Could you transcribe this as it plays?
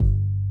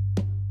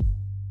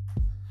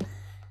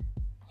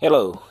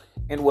Hello,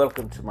 and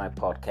welcome to my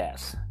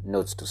podcast,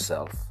 Notes to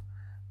Self.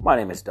 My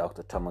name is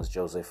Dr. Thomas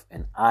Joseph,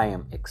 and I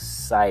am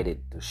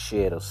excited to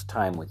share this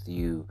time with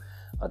you,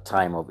 a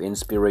time of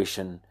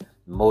inspiration,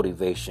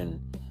 motivation,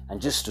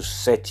 and just to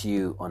set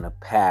you on a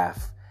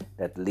path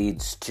that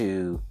leads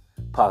to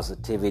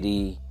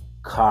positivity,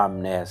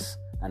 calmness,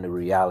 and the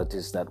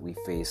realities that we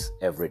face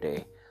every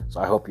day.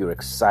 So I hope you're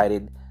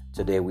excited.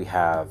 Today we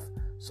have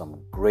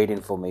some great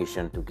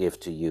information to give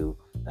to you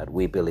that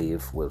we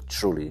believe will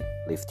truly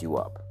lift you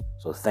up.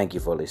 So thank you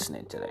for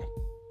listening today.